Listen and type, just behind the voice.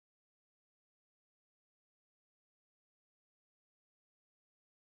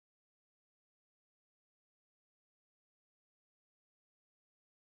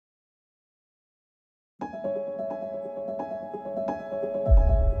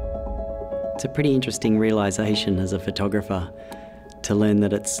It's a pretty interesting realisation as a photographer to learn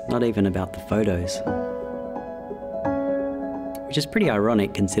that it's not even about the photos. Which is pretty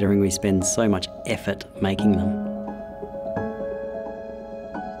ironic considering we spend so much effort making them.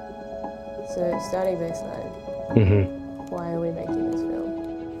 So, starting baseline, why are we making this film?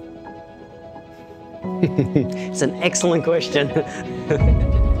 It's an excellent question. We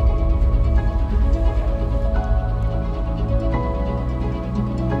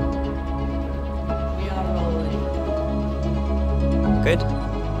are rolling. Good.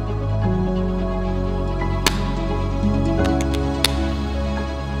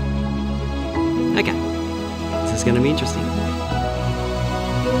 Okay, this is going to be interesting.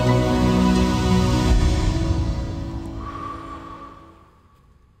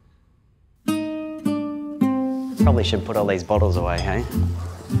 Probably should put all these bottles away, hey?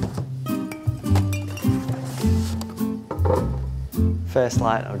 First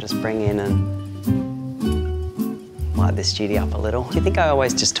light, I'll just bring in and light this studio up a little. Do you think I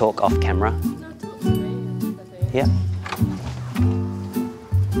always just talk off camera? No, talk to me. Yeah.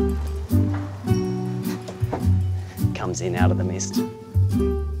 Comes in out of the mist. Can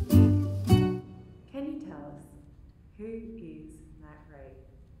you tell us, who is Matt Reid?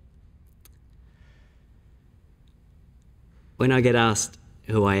 When I get asked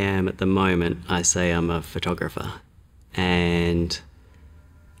who I am at the moment, I say I'm a photographer. And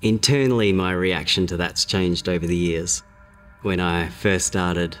internally, my reaction to that's changed over the years. When I first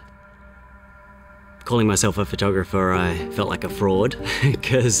started calling myself a photographer, I felt like a fraud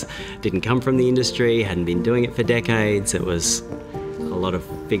because I didn't come from the industry, hadn't been doing it for decades. It was a lot of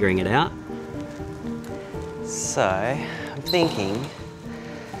figuring it out. So I'm thinking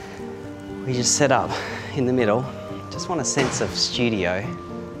we just set up in the middle. Just want a sense of studio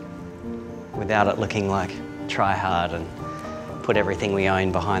without it looking like try hard and put everything we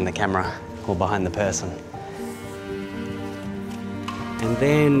own behind the camera or behind the person. And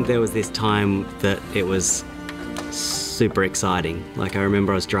then there was this time that it was super exciting. Like I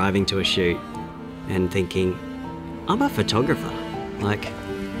remember I was driving to a shoot and thinking, I'm a photographer. Like,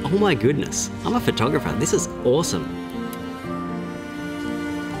 oh my goodness, I'm a photographer. This is awesome.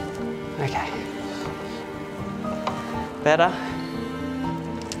 Okay. Better?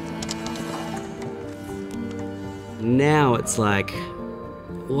 Now it's like,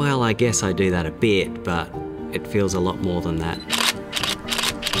 well, I guess I do that a bit, but it feels a lot more than that.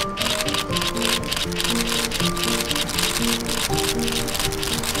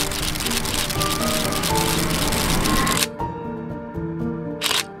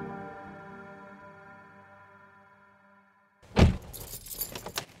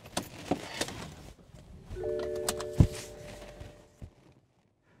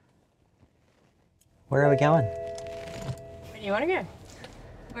 Where are we going? Where do you want to go?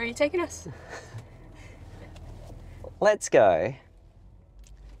 Where are you taking us? Let's go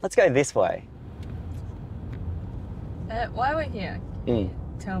this way. While we're here, can you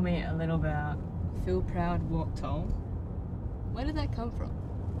tell me a little about Feel Proud, Walk Tall? Where did that come from?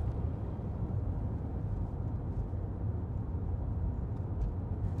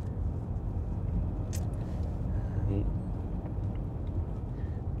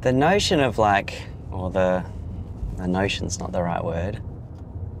 The notion of like, or the notion's not the right word.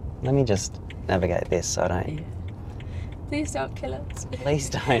 Let me just navigate this so I don't... Please don't kill us. Please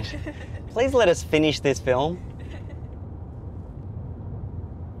don't. Please let us finish this film.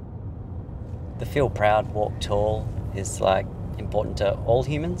 The feel proud, walk tall is like important to all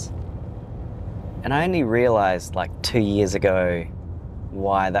humans. And I only realized like 2 years ago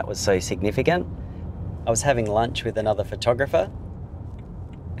why that was so significant. I was having lunch with another photographer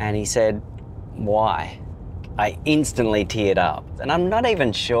and he said, why? I instantly teared up. And I'm not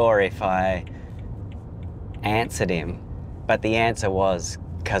even sure if I answered him, but the answer was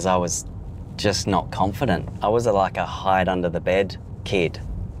because I was just not confident. I was like a hide under the bed kid.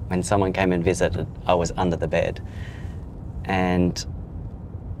 When someone came and visited, I was under the bed. And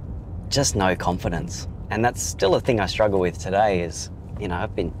just no confidence. And that's still a thing I struggle with today is, you know,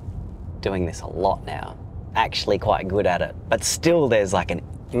 I've been doing this a lot now, actually quite good at it, but still there's like an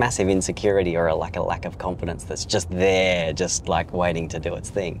massive insecurity or like a lack of confidence that's just there, just like waiting to do its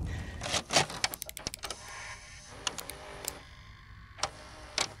thing.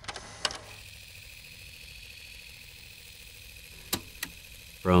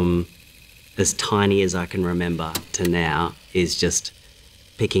 From as tiny as I can remember to now is just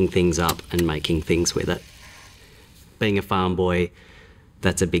picking things up and making things with it. Being a farm boy,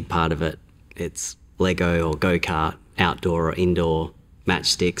 that's a big part of it. It's Lego or go-kart, outdoor or indoor,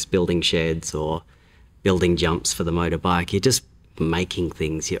 matchsticks, building sheds, or building jumps for the motorbike. You're just making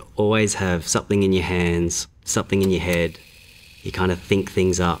things. You always have something in your hands, something in your head. You kind of think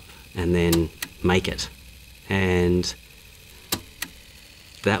things up and then make it. And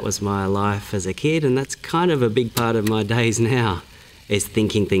that was my life as a kid, and that's kind of a big part of my days now, is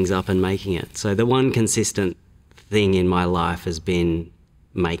thinking things up and making it. So the one consistent thing in my life has been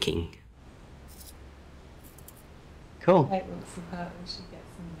making. Cool. Wait, what's the part we should get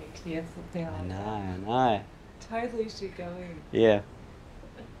some victory or something like that? I know. Totally should go in. Yeah.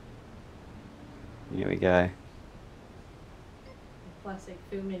 Here we go. Classic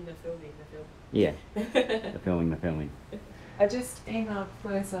filming the film. Yeah. The filming. I just emailed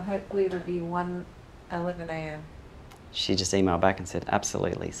Chloe, so hopefully it'll be 1:11 a.m. She just emailed back and said,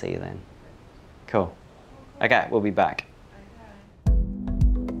 absolutely, see you then. Cool. Okay, we'll be back.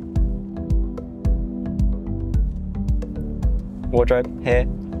 Wardrobe, hair,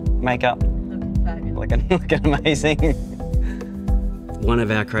 makeup. Looking fabulous. Looking amazing. One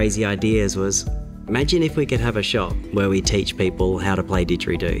of our crazy ideas was, imagine if we could have a shop where we teach people how to play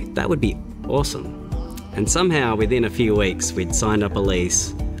didgeridoo. That would be awesome. And somehow within a few weeks we'd signed up a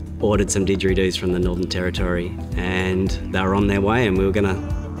lease, ordered some didgeridoos from the Northern Territory, and they were on their way and we were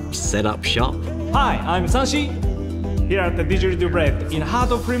gonna set up shop. Hi, I'm Sanshi, here at the Didgeridoo Break in the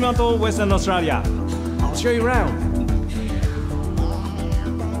heart of Fremantle, Western Australia. I'll show you around.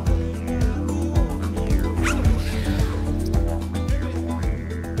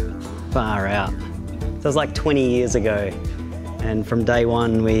 Far out. So it was like 20 years ago, and from day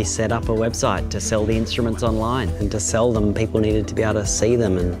one we set up a website to sell the instruments online, and to sell them people needed to be able to see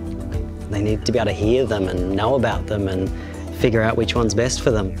them, and they needed to be able to hear them and know about them and figure out which one's best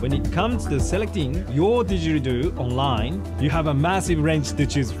for them. When it comes to selecting your didgeridoo online, you have a massive range to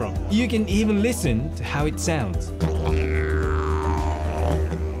choose from. You can even listen to how it sounds.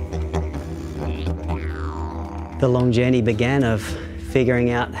 The long journey began of figuring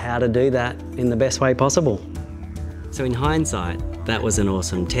out how to do that in the best way possible. So in hindsight, that was an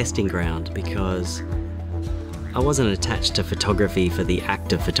awesome testing ground, because I wasn't attached to photography for the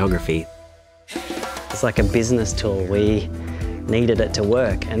act of photography. It's like a business tool. We needed it to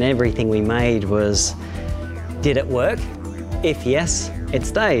work, and everything we made was, did it work? If yes, it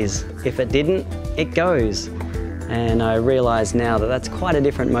stays. If it didn't, it goes. And I realise now that that's quite a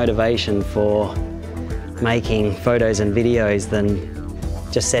different motivation for making photos and videos than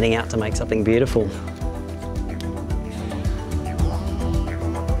just setting out to make something beautiful.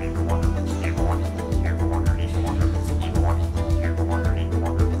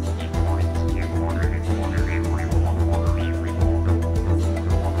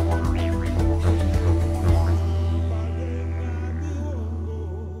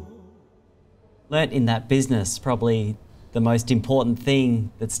 Learnt in that business probably the most important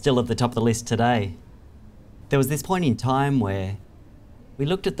thing that's still at the top of the list today. There was this point in time where we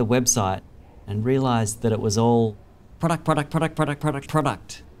looked at the website and realised that it was all product.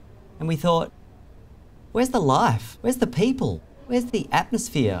 And we thought, where's the life? Where's the people? Where's the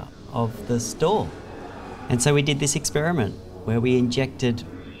atmosphere of the store? And so we did this experiment where we injected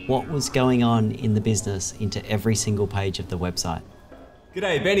what was going on in the business into every single page of the website.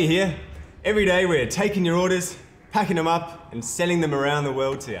 G'day, Benny here. Every day we're taking your orders, packing them up and selling them around the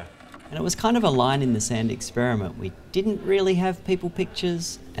world to you. And it was kind of a line in the sand experiment. We didn't really have people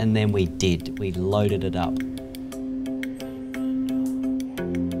pictures, and then we did. We loaded it up.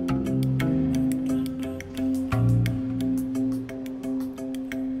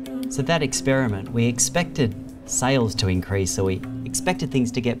 So that experiment, we expected sales to increase, so we expected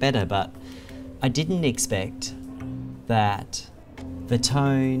things to get better, but I didn't expect that the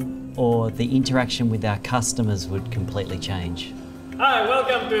tone or the interaction with our customers would completely change. Hi,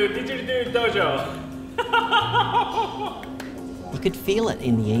 welcome to Didgeridoo Dojo. You could feel it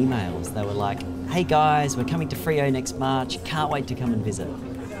in the emails. They were like, hey guys, we're coming to Frio next March, can't wait to come and visit.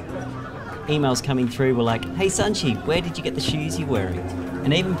 Emails coming through were like, hey Sanshi, where did you get the shoes you're wearing?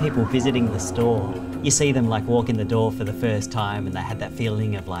 And even people visiting the store, you see them like walk in the door for the first time and they had that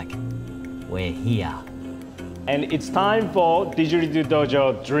feeling of like, we're here. And it's time for Didgeridoo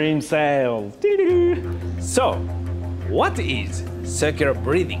Dojo Dream Sale. So, what is circular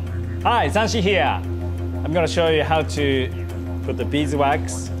breathing? Hi, Sanshi here. I'm gonna show you how to put the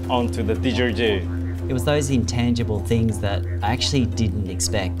beeswax onto the didgeridoo. It was those intangible things that I actually didn't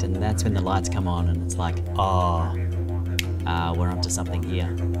expect, and that's when the lights come on and it's like, oh, we're onto something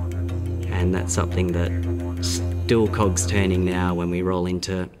here. And that's something that still cogs turning now when we roll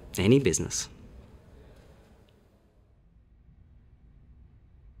into any business.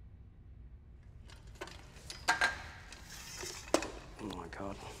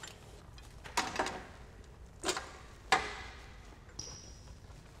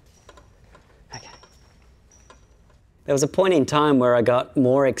 There was a point in time where I got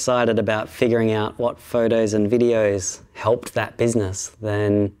more excited about figuring out what photos and videos helped that business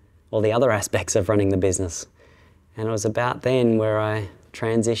than all the other aspects of running the business. And it was about then where I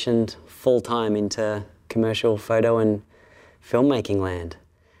transitioned full-time into commercial photo and filmmaking land.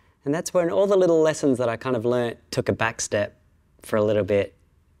 And that's when all the little lessons that I kind of learnt took a back step for a little bit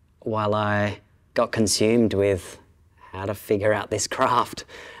while I got consumed with how to figure out this craft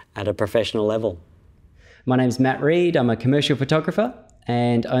at a professional level. My name's Matt Reed. I'm a commercial photographer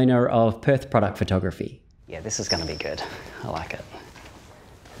and owner of Perth Product Photography. Yeah, this is going to be good. I like it.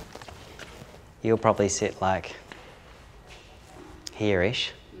 You'll probably sit like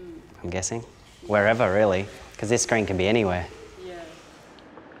here-ish, I'm guessing. Wherever, really, because this screen can be anywhere. Yeah.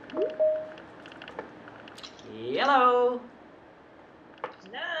 Hello.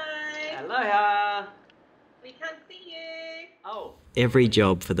 No. Aloha. We can't see you. Oh. Every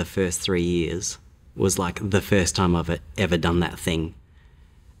job for the first 3 years was like the first time I've ever done that thing.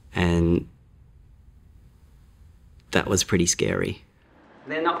 And that was pretty scary.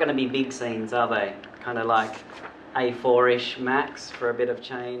 They're not going to be big scenes, are they? Kind of like A4-ish max for a bit of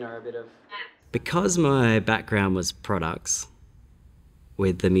chain or a bit of... Because my background was products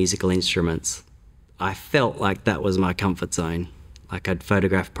with the musical instruments, I felt like that was my comfort zone. Like I'd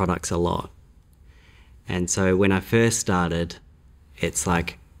photograph products a lot. And so when I first started, it's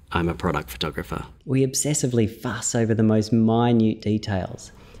like, I'm a product photographer. We obsessively fuss over the most minute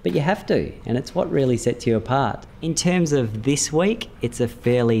details, but you have to, and it's what really sets you apart. In terms of this week, it's a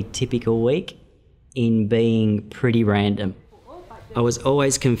fairly typical week in being pretty random. I was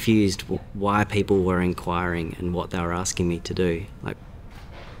always confused why people were inquiring and what they were asking me to do. Like,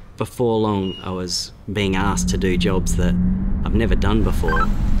 before long, I was being asked to do jobs that I've never done before.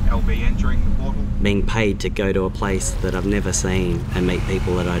 LB entering the portal. Being paid to go to a place that I've never seen and meet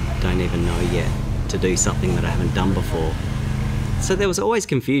people that I don't even know yet to do something that I haven't done before. So there was always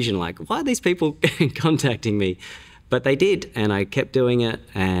confusion, like, why are these people contacting me? But they did, and I kept doing it,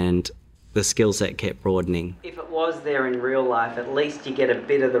 and the skill set kept broadening. If it was there in real life, at least you get a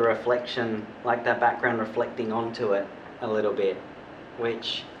bit of the reflection, like that background reflecting onto it a little bit,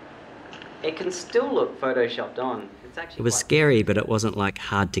 which it can still look photoshopped on. It was scary, but it wasn't like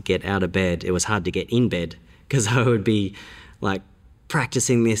hard to get out of bed. It was hard to get in bed because I would be like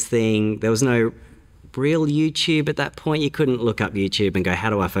practicing this thing. There was no real YouTube at that point. You couldn't look up YouTube and go, how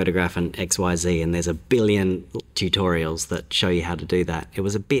do I photograph an XYZ? And there's a billion tutorials that show you how to do that. It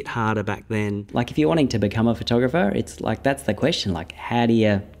was a bit harder back then. Like if you're wanting to become a photographer, it's like, that's the question. Like, how do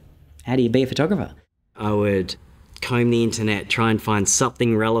you be a photographer? I would comb the internet, try and find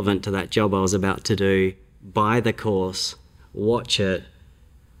something relevant to that job I was about to do, buy the course, watch it,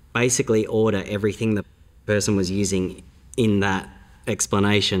 basically order everything the person was using in that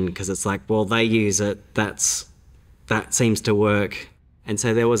explanation, because it's like, well, they use it, that seems to work. And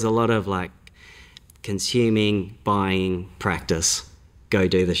so there was a lot of like consuming, buying, practice, go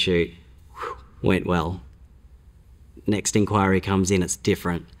do the shoot, went well. Next inquiry comes in, it's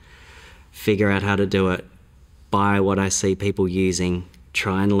different. Figure out how to do it, buy what I see people using,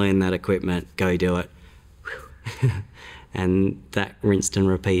 try and learn that equipment, go do it. And that rinsed and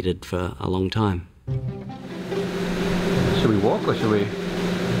repeated for a long time. Should we walk or should we?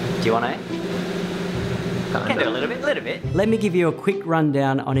 Do you want to? Can do a little bit. Let me give you a quick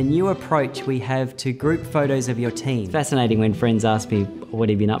rundown on a new approach we have to group photos of your team. It's fascinating when friends ask me what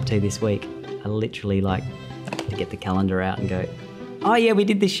have you been up to this week. I literally like to get the calendar out and go, oh yeah, we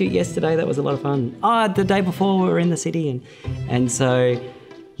did this shoot yesterday, that was a lot of fun. Oh, the day before we were in the city. And so,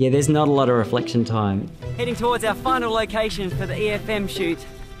 yeah, there's not a lot of reflection time. Heading towards our final location for the EFM shoot,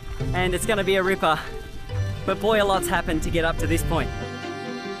 and it's gonna be a ripper. But boy, a lot's happened to get up to this point.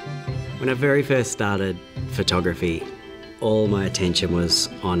 When I very first started photography, all my attention was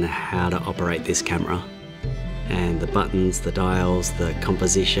on how to operate this camera. And the buttons, the dials, the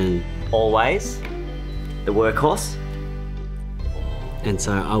composition. Always the workhorse. And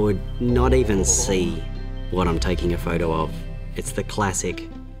so I would not even see what I'm taking a photo of. It's the classic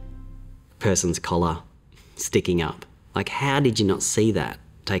person's collar sticking up. Like, how did you not see that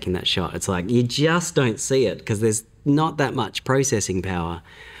taking that shot? It's like, you just don't see it because there's not that much processing power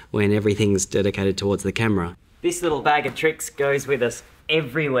when everything's dedicated towards the camera. This little bag of tricks goes with us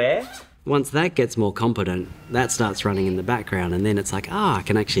everywhere. Once that gets more competent, that starts running in the background, and then it's like, I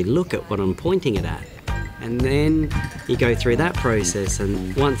can actually look at what I'm pointing it at. And then you go through that process,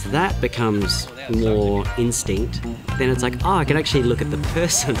 and once that becomes more instinct, then it's like, I can actually look at the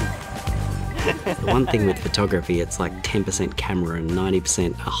person. The one thing with photography, it's like 10% camera and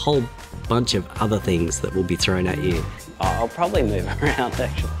 90% a whole bunch of other things that will be thrown at you. I'll probably move around,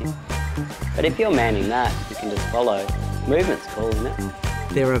 actually. But if you're manning that, you can just follow. Movement's cool, isn't it?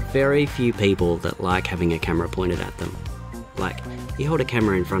 There are very few people that like having a camera pointed at them. Like, you hold a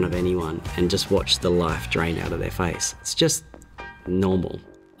camera in front of anyone and just watch the life drain out of their face. It's just normal.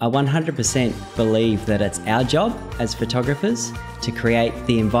 I 100% believe that it's our job as photographers to create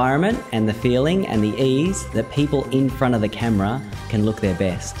the environment and the feeling and the ease that people in front of the camera can look their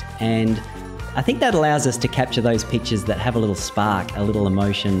best. And I think that allows us to capture those pictures that have a little spark, a little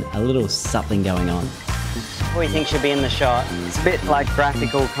emotion, a little something going on. What do you think should be in the shot? It's a bit like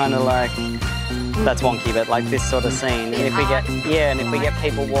graphical, kind of like, that's wonky, but like this sort of scene. And if we get, and if we get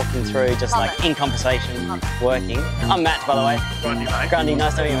people walking through just like in conversation, working. I'm Matt, by the way. Grundy, mate. Grundy,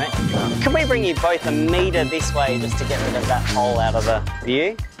 nice to meet you, mate. Can we bring you both a metre this way just to get rid of that hole out of the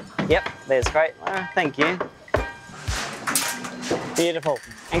view? Yep, there's great. Thank you. Beautiful.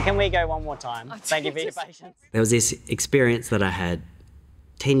 And can we go one more time? Thank you for your patience. There was this experience that I had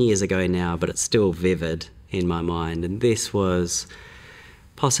 10 years ago now, but it's still vivid in my mind. And this was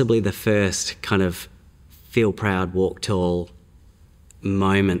possibly the first kind of feel proud, walk tall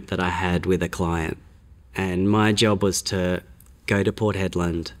moment that I had with a client. And my job was to go to Port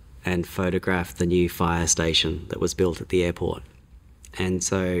Hedland and photograph the new fire station that was built at the airport. And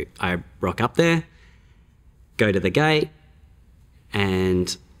so I rock up there, go to the gate,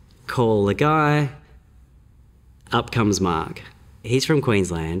 and call the guy. Up comes Mark. He's from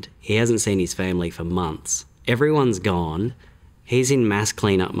Queensland. He hasn't seen his family for months. Everyone's gone. He's in mass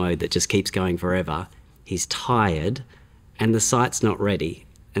cleanup mode that just keeps going forever. He's tired and the site's not ready.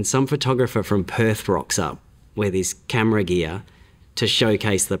 And some photographer from Perth rocks up with his camera gear to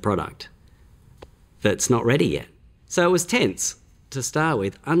showcase the product that's not ready yet. So it was tense to start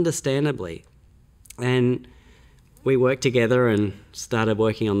with, understandably. And we worked together and started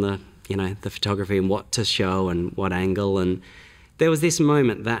working on the photography and what to show and what angle. And there was this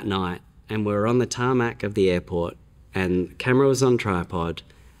moment that night, and we were on the tarmac of the airport, and the camera was on tripod,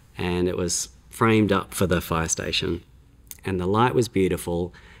 and it was framed up for the fire station. And the light was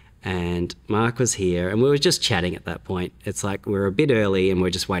beautiful, and Mark was here, and we were just chatting at that point. It's like we were a bit early, and we're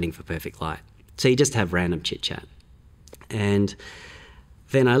just waiting for perfect light. So you just have random chit-chat. And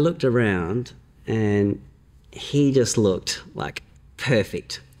then I looked around, and he just looked like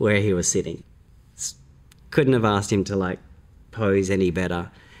perfect where he was sitting. Couldn't have asked him to like pose any better.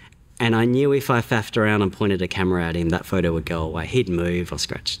 And I knew if I faffed around and pointed a camera at him, that photo would go away. He'd move or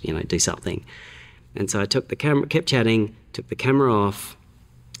scratch, do something. And so I took the camera, kept chatting, took the camera off,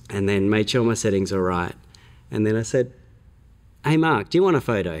 and then made sure my settings were right. And then I said, "Hey Mark, do you want a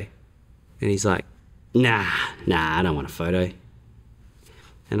photo?" And he's like, nah, I don't want a photo.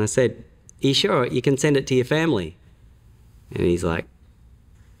 And I said, "Are you sure? You can send it to your family." And he's like,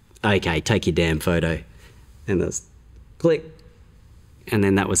 "Okay, take your damn photo." And there's click. And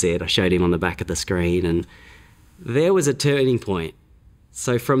then that was it. I showed him on the back of the screen, and there was a turning point.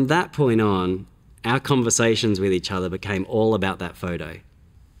 So from that point on, our conversations with each other became all about that photo.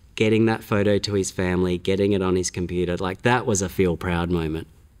 Getting that photo to his family, getting it on his computer, like that was a feel proud moment.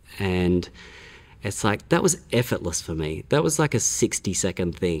 And it's like, that was effortless for me. That was like a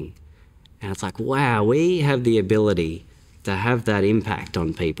 60-second thing. And it's like, wow, we have the ability to have that impact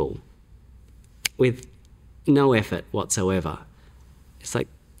on people with no effort whatsoever. It's like,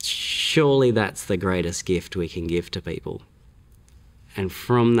 surely that's the greatest gift we can give to people. And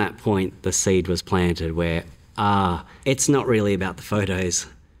from that point, the seed was planted where, it's not really about the photos.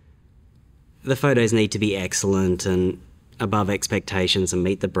 The photos need to be excellent and above expectations and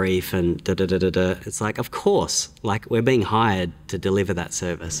meet the brief and da-da-da-da-da. It's like, of course, like we're being hired to deliver that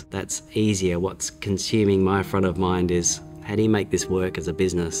service. That's easier. What's consuming my front of mind is, how do you make this work as a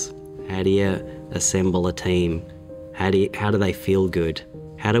business? How do you assemble a team? How do they feel good?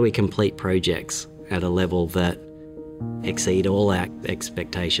 How do we complete projects at a level that exceed all our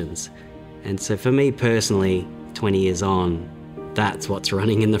expectations? And so for me personally, 20 years on, that's what's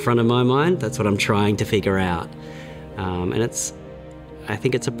running in the front of my mind. That's what I'm trying to figure out. And I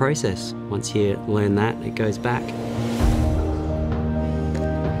think it's a process. Once you learn that, it goes back.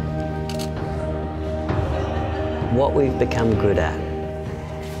 What we've become good at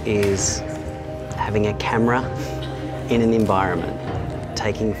is having a camera in an environment,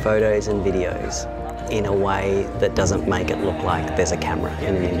 taking photos and videos in a way that doesn't make it look like there's a camera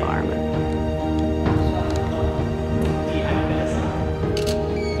in an environment. You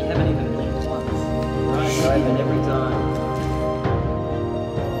haven't even blinked once. Right, open every time.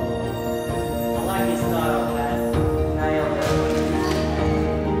 I like your style, Pat. Nailed it.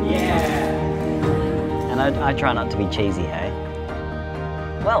 Yeah. And I try not to be cheesy, hey?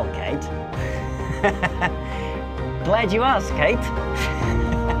 Well, Kate. Glad you asked, Kate.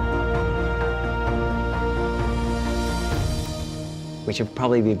 which would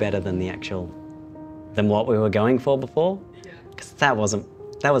probably be better than than what we were going for before. Because that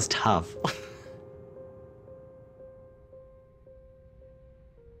was tough.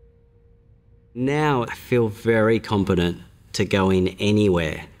 Now I feel very competent to go in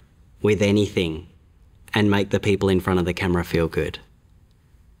anywhere with anything and make the people in front of the camera feel good.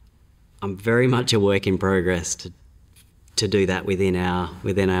 I'm very much a work in progress to do that within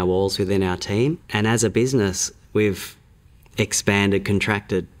our walls, within our team. And as a business, we've expanded,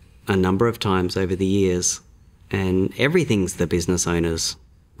 contracted a number of times over the years, and everything's the business owner's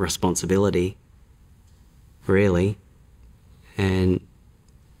responsibility, really. And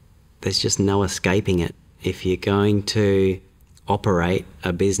there's just no escaping it. If you're going to operate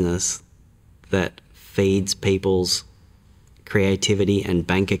a business that feeds people's creativity and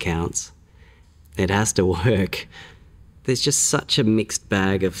bank accounts, it has to work. There's just such a mixed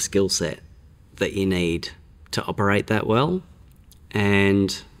bag of skill set that you need to operate that well.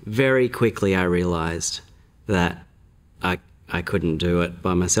 And very quickly I realised that I couldn't do it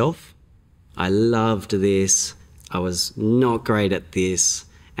by myself. I loved this. I was not great at this.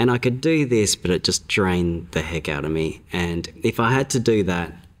 And I could do this, but it just drained the heck out of me. And if I had to do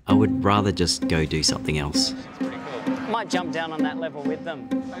that, I would rather just go do something else. Might jump down on that level with them.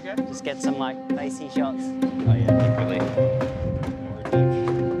 Okay. Just get some like facey shots. Oh yeah, really.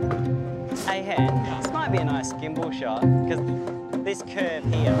 Hey, Hen, this might be a nice gimbal shot, because this curve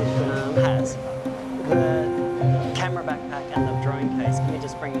here has the camera backpack and the drone case. Can you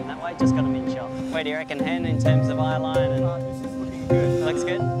just bring them that way? Just got them in shot. Where do you reckon, Hen, in terms of eye line? And This is looking good. looks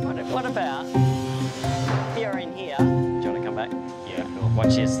good. What about if you're in here? Do you want to come back? Yeah, cool.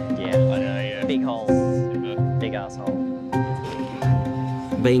 Watch this. Yeah. I know, yeah. Big hole. Super. Big asshole.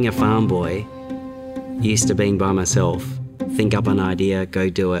 Being a farm boy, used to being by myself, think up an idea, go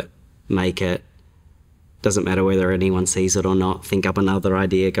do it, make it. Doesn't matter whether anyone sees it or not, think up another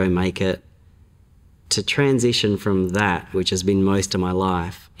idea, go make it. To transition from that, which has been most of my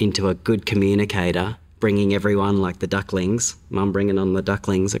life, into a good communicator, bringing everyone like the ducklings, Mum bringing on the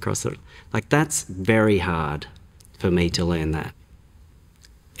ducklings across the... Like, that's very hard for me to learn that.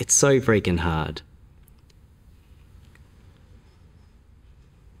 It's so freaking hard.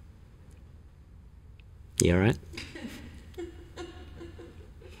 You all right?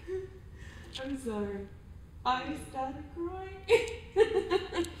 I'm sorry. I started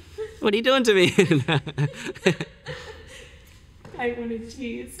crying. What are you doing to me? I wanted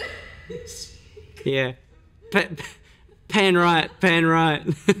tears. Yeah. Pan right, pan right.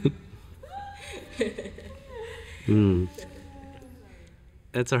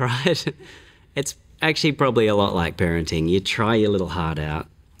 That's all right. It's actually probably a lot like parenting. You try your little heart out.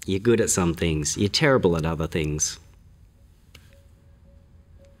 You're good at some things. You're terrible at other things.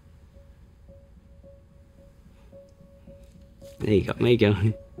 There you got me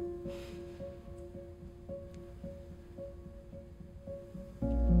going.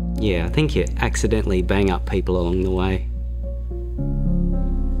 Yeah, I think you accidentally bang up people along the way.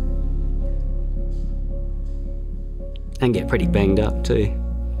 And get pretty banged up too.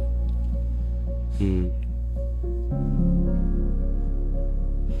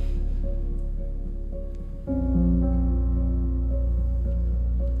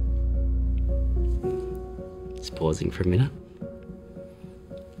 Just pausing for a minute.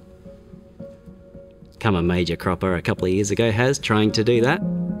 Come a major cropper a couple of years ago, trying to do that.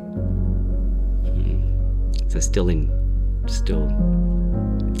 So still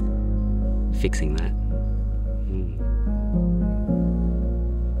fixing that.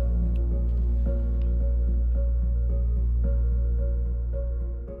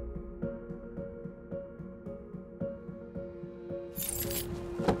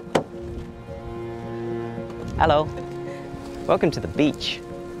 Hello. Welcome to the beach.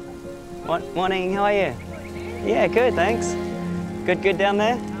 Morning, how are you? Yeah, good, thanks. Good down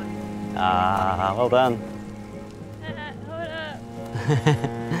there? Ah, well done. Hold up.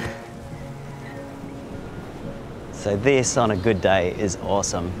 So this on a good day is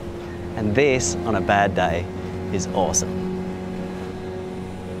awesome. And this on a bad day is awesome.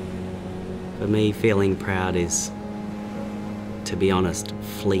 For me, feeling proud is, to be honest,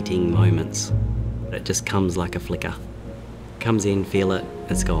 fleeting moments. It just comes like a flicker. Comes in, feel it,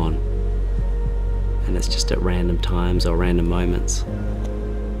 it's gone. And it's just at random times or random moments.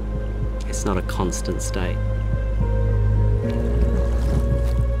 It's not a constant state.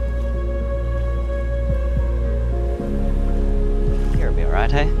 You'll be all right,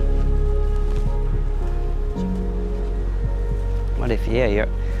 hey? What if, yeah,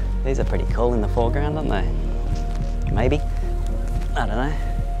 these are pretty cool in the foreground, aren't they? Maybe. I don't know.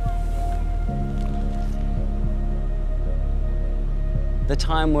 The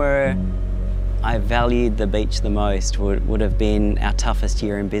time where I valued the beach the most would have been our toughest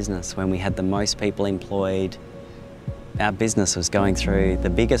year in business, when we had the most people employed. Our business was going through the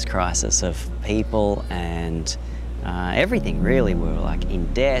biggest crisis of people and everything, really. We were like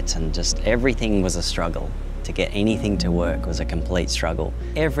in debt, and just everything was a struggle. To get anything to work was a complete struggle.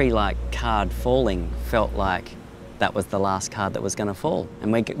 Every card falling felt like that was the last card that was going to fall.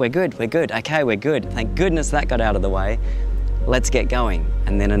 And we're good, okay, we're good. Thank goodness that got out of the way. Let's get going.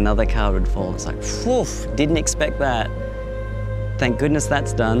 And then another card would fall. It's like, phew, didn't expect that. Thank goodness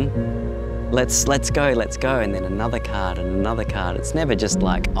that's done. Let's go. And then another card and another card. It's never just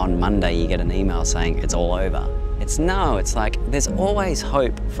like on Monday you get an email saying it's all over. It's like there's always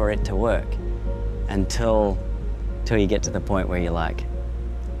hope for it to work until you get to the point where you're like,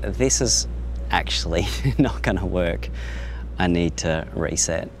 this is actually not gonna work. I need to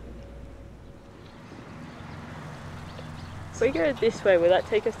reset. If we go this way, will that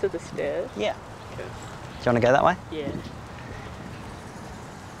take us to the stairs? Yeah. Okay. Do you want to go that way? Yeah.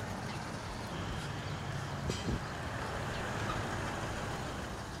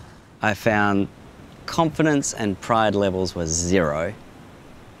 I found confidence and pride levels were zero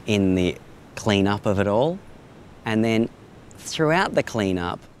in the cleanup of it all. And then throughout the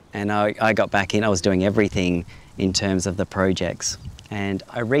cleanup, and I got back in, I was doing everything in terms of the projects, and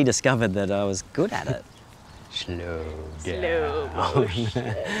I rediscovered that I was good at it. Slow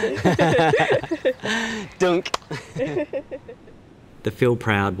motion. Dunk. The feel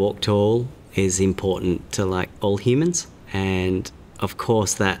proud, walk tall is important to all humans, and of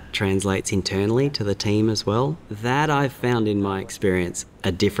course that translates internally to the team as well. That I've found in my experience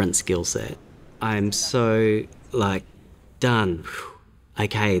a different skill set. I'm so done,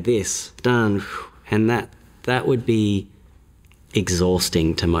 okay, this, done, and that would be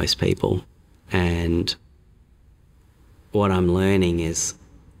exhausting to most people. And what I'm learning is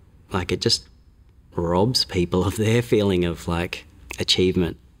it just robs people of their feeling of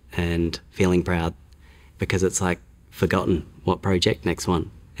achievement and feeling proud, because it's forgotten what project, next one.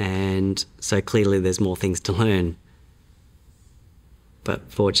 And so clearly there's more things to learn.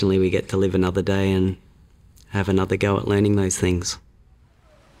 But fortunately we get to live another day and have another go at learning those things.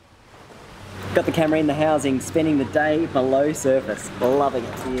 Got the camera in the housing, spending the day below surface. Loving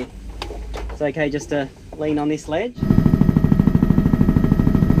it here. It's okay just to lean on this ledge.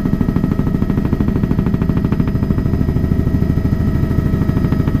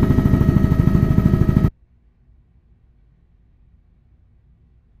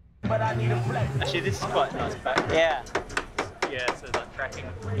 Actually, this is quite a nice background. Yeah. Yeah, so tracking.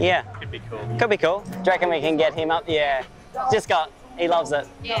 Yeah. Could be cool. Could be cool. Do you reckon we can get him up? Yeah. He loves it.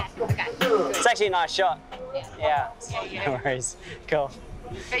 Yeah, okay. It's actually a nice shot. Yeah. Yeah. No worries. Cool.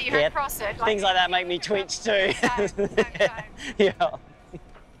 But you had crossed it. Things like that make me twitch too. Same. Yeah.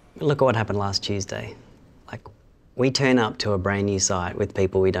 Look at what happened last Tuesday. We turn up to a brand new site with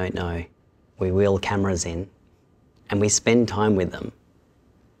people we don't know. We wheel cameras in and we spend time with them.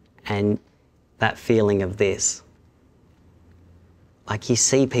 And that feeling of this, you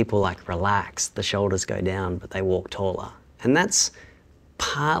see people relax, the shoulders go down, but they walk taller. And that's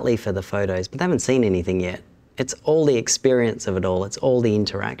partly for the photos, but they haven't seen anything yet. It's all the experience of it all. It's all the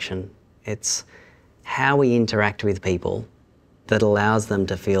interaction. It's how we interact with people that allows them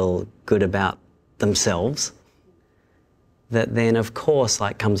to feel good about themselves, that then of course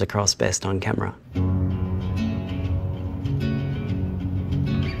comes across best on camera.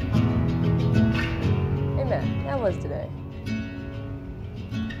 How was today?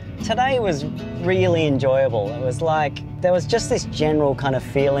 Today was really enjoyable. It was there was just this general kind of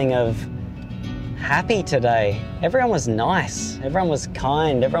feeling of happy today. Everyone was nice, everyone was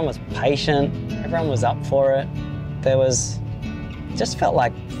kind, everyone was patient, everyone was up for it. Just felt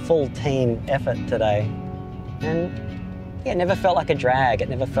like full team effort today. And yeah, it never felt like a drag, it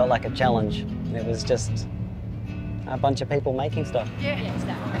never felt like a challenge. It was just a bunch of people making stuff. Yeah,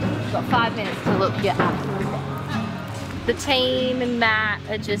 exactly. You've got 5 minutes to look your absolute best. The team and Matt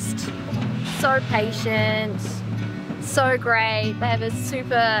are just so patient, so great. They have a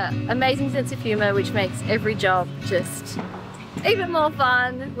super amazing sense of humour, which makes every job just even more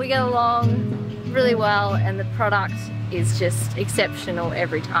fun. We get along really well and the product is just exceptional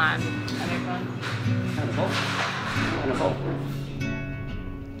every time.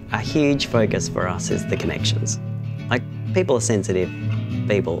 A huge focus for us is the connections. People are sensitive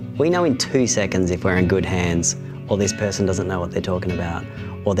people. We know in 2 seconds if we're in good hands, or this person doesn't know what they're talking about,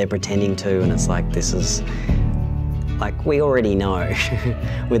 or they're pretending to, and it's this is, we already know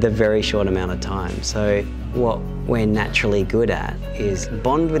with a very short amount of time. So what we're naturally good at is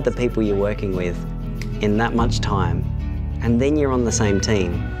bond with the people you're working with in that much time and then you're on the same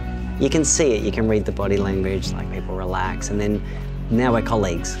team. You can see it, you can read the body language, like people relax, and then now we're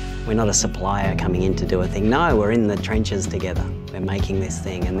colleagues. We're not a supplier coming in to do a thing. No, we're in the trenches together. We're making this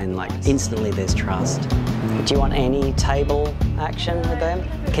thing, and then like instantly there's trust. Do you want any table action with them?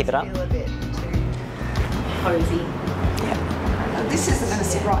 Keep it up. Feel a bit too cozy. Yeah. This isn't going to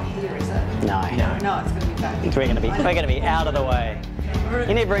sit right here, is it? No. No, it's going to be back. We're gonna be out of the way.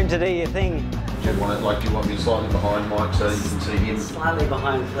 You need room to do your thing. Do you want it, like, do you want me slightly behind Mike so you can see him? Slightly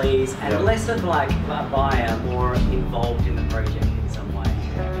behind, please, and less of like a buyer, more involved in the project in some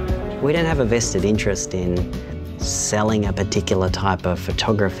way. We don't have a vested interest in selling a particular type of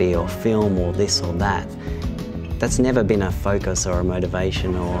photography or film or this or that. That's never been a focus or a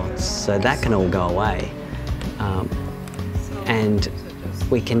motivation, or so that can all go away. And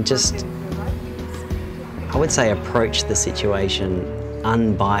we can just, I would say, approach the situation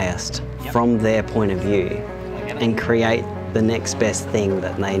unbiased from their point of view and create the next best thing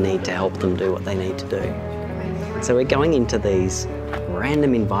that they need to help them do what they need to do. So we're going into these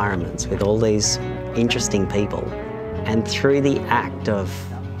random environments with all these interesting people, and through the act of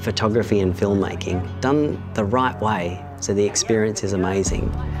photography and filmmaking, done the right way, so the experience is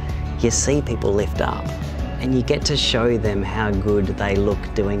amazing, you see people lift up and you get to show them how good they look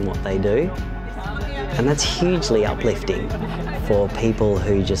doing what they do. And that's hugely uplifting for people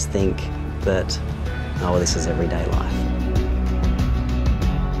who just think that, oh, this is everyday life.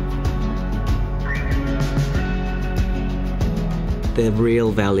 The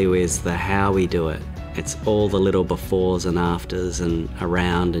real value is the how we do it. It's all the little befores and afters and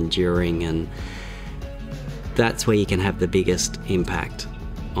around and during, and that's where you can have the biggest impact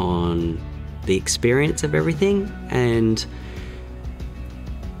on the experience of everything, and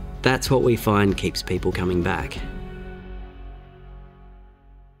that's what we find keeps people coming back.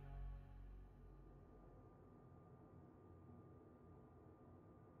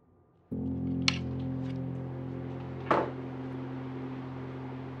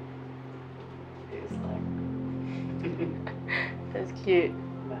 That's cute.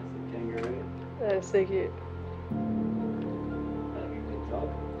 Massive kangaroo. That's so cute. That'd be a good dog.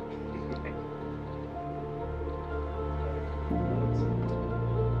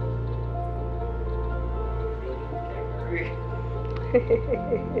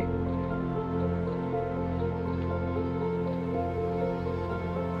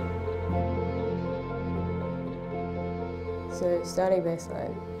 So, starting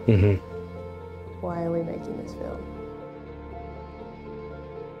baseline. Mm-hmm. Why are we making this film?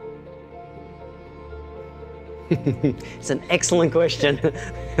 It's an excellent question.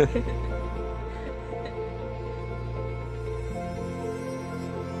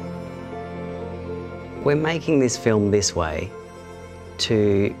 We're making this film this way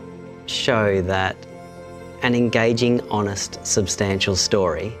to show that an engaging, honest, substantial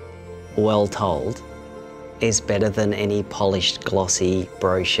story, well told, is better than any polished, glossy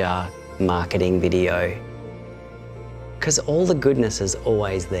brochure, marketing video. Because all the goodness is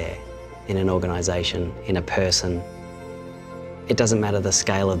always there in an organisation, in a person. It doesn't matter the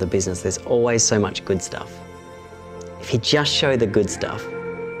scale of the business, there's always so much good stuff. If you just show the good stuff,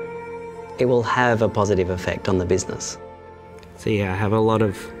 it will have a positive effect on the business. So yeah, I have a lot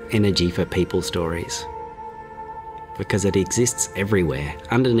of energy for people stories because it exists everywhere.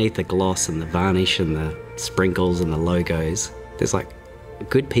 Underneath the gloss and the varnish and the sprinkles and the logos, there's like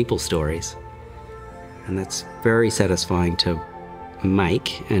good people stories. And that's very satisfying to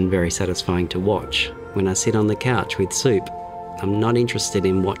make and very satisfying to watch. When I sit on the couch with soup, I'm not interested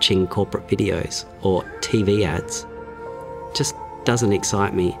in watching corporate videos or TV ads. It just doesn't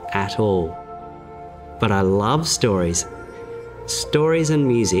excite me at all. But I love stories. Stories and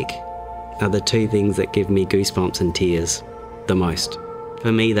music are the two things that give me goosebumps and tears the most.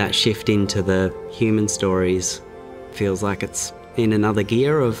 For me, that shift into the human stories feels like it's in another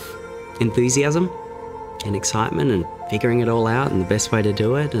gear of enthusiasm and excitement and figuring it all out and the best way to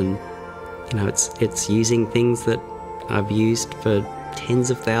do it. And you know, it's using things that I've used for tens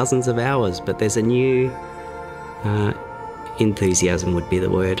of thousands of hours, but there's a new enthusiasm would be the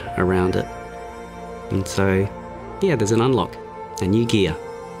word around it. And so, yeah, there's an unlock, a new gear.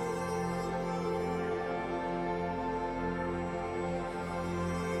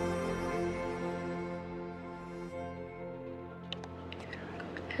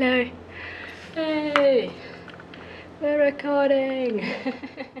 Hello. Hey, we're recording.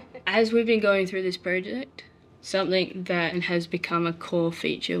 As we've been going through this project, something that has become a core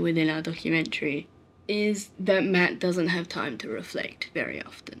feature within our documentary is that Matt doesn't have time to reflect very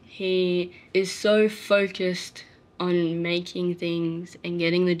often. He is so focused on making things and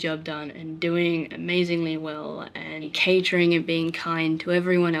getting the job done and doing amazingly well and catering and being kind to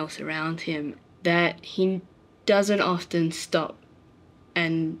everyone else around him that he doesn't often stop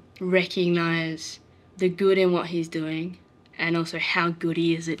and recognize the good in what he's doing and also how good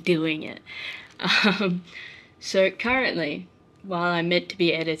he is at doing it. So currently, while I'm meant to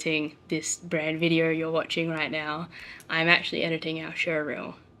be editing this brand video you're watching right now, I'm actually editing our show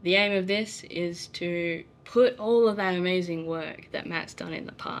reel. The aim of this is to put all of that amazing work that Matt's done in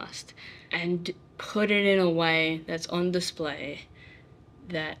the past and put it in a way that's on display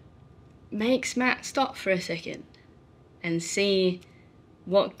that makes Matt stop for a second and see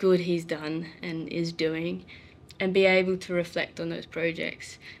what good he's done and is doing and be able to reflect on those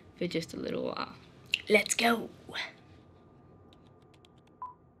projects for just a little while. Let's go!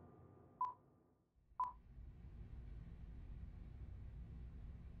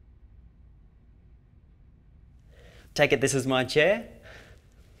 Take it this is my chair?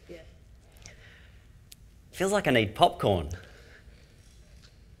 Yeah. Feels like I need popcorn.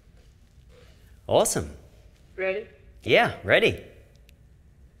 Awesome. Ready? Yeah, ready.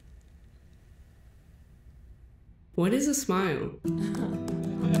 What is a smile?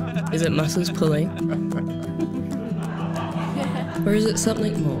 Is it muscles pulling? Or is it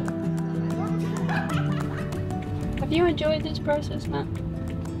something more? Have you enjoyed this process, Matt?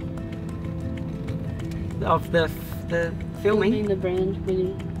 Of the filming? The brand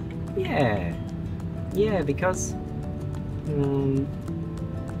video? Yeah. Yeah, because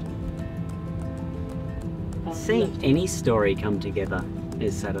seeing any story come together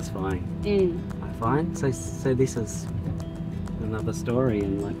is satisfying. I find. So this is another story,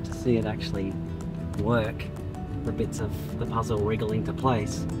 and like to see it actually work, the bits of the puzzle wriggle into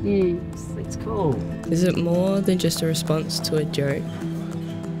place. It's cool. Is it more than just a response to a joke?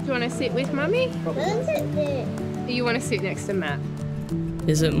 Do you want to sit with Mummy? Or you want to sit next to Matt?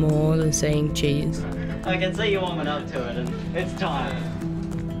 Is it more than saying cheese? I can see you warming up to it, and it's time.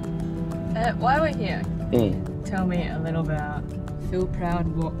 While we're here, tell me a little about Feel Proud,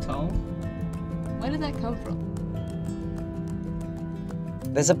 Walk Tall. Where did that come from?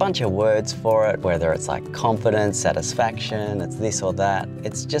 There's a bunch of words for it, whether it's like confidence, satisfaction, it's this or that.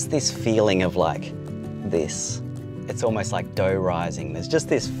 It's just this feeling of like this. It's almost like dough rising. There's just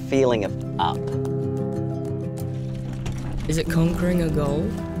this feeling of up. Is it conquering a goal?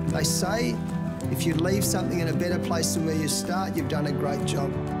 They say if you leave something in a better place than where you start, you've done a great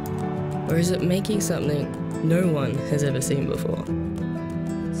job. Or is it making something no one has ever seen before?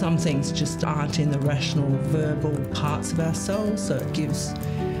 Some things just aren't in the rational, verbal parts of ourselves, so it gives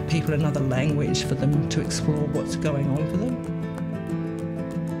people another language for them to explore what's going on for them.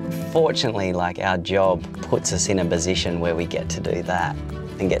 Fortunately, like our job puts us in a position where we get to do that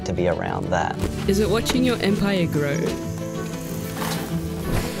and get to be around that. Is it watching your empire grow?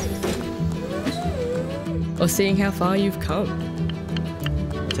 Or seeing how far you've come?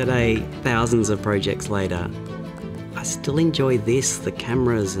 Today, thousands of projects later, I still enjoy this, the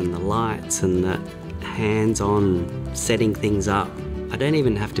cameras and the lights and the hands-on setting things up. I don't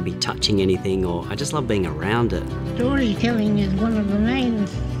even have to be touching anything, or I just love being around it. Storytelling is one of the main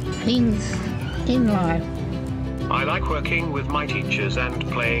things in life. I like working with my teachers and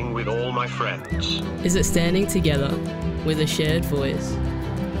playing with all my friends. Is it standing together with a shared voice?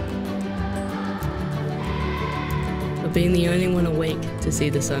 Or being the only one awake to see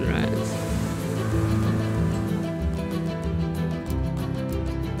the sunrise?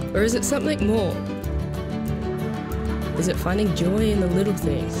 Or is it something more? Is it finding joy in the little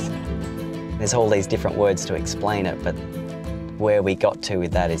things? There's all these different words to explain it, but where we got to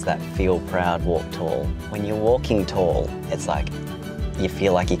with that is that feel proud, walk tall. When you're walking tall, it's like you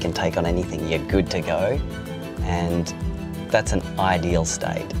feel like you can take on anything, you're good to go, and that's an ideal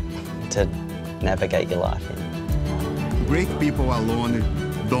state to navigate your life in. Great people alone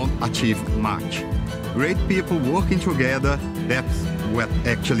don't achieve much. Great people working together, that's what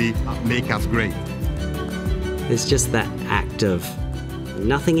actually makes us great. There's just that act of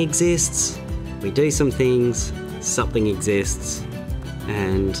nothing exists, we do some things, something exists,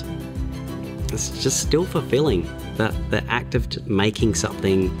 and it's just still fulfilling. That the act of making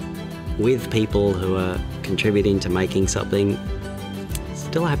something with people who are contributing to making something,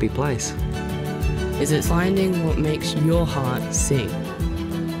 still a happy place. Is it finding what makes your heart sing?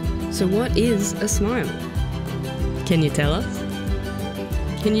 So what is a smile? Can you tell us?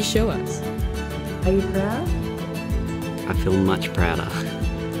 Can you show us? Are you proud? I feel much prouder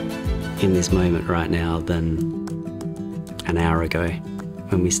in this moment right now than an hour ago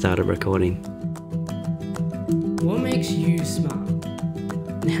when we started recording. What makes you smile?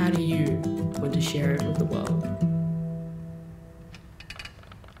 And how do you want to share it with the world?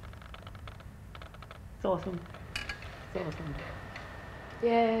 It's awesome. It's awesome.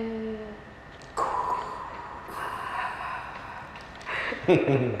 Yeah.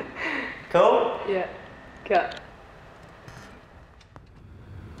 Cool? Yeah. Cut.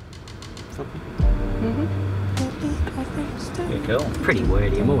 Yeah, cool. Pretty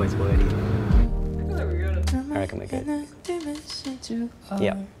wordy. I'm always wordy. I reckon we're good.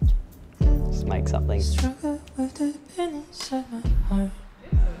 Yep. Just make something. Good.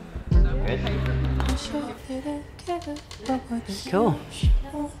 Cool.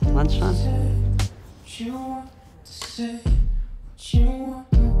 Lunchtime.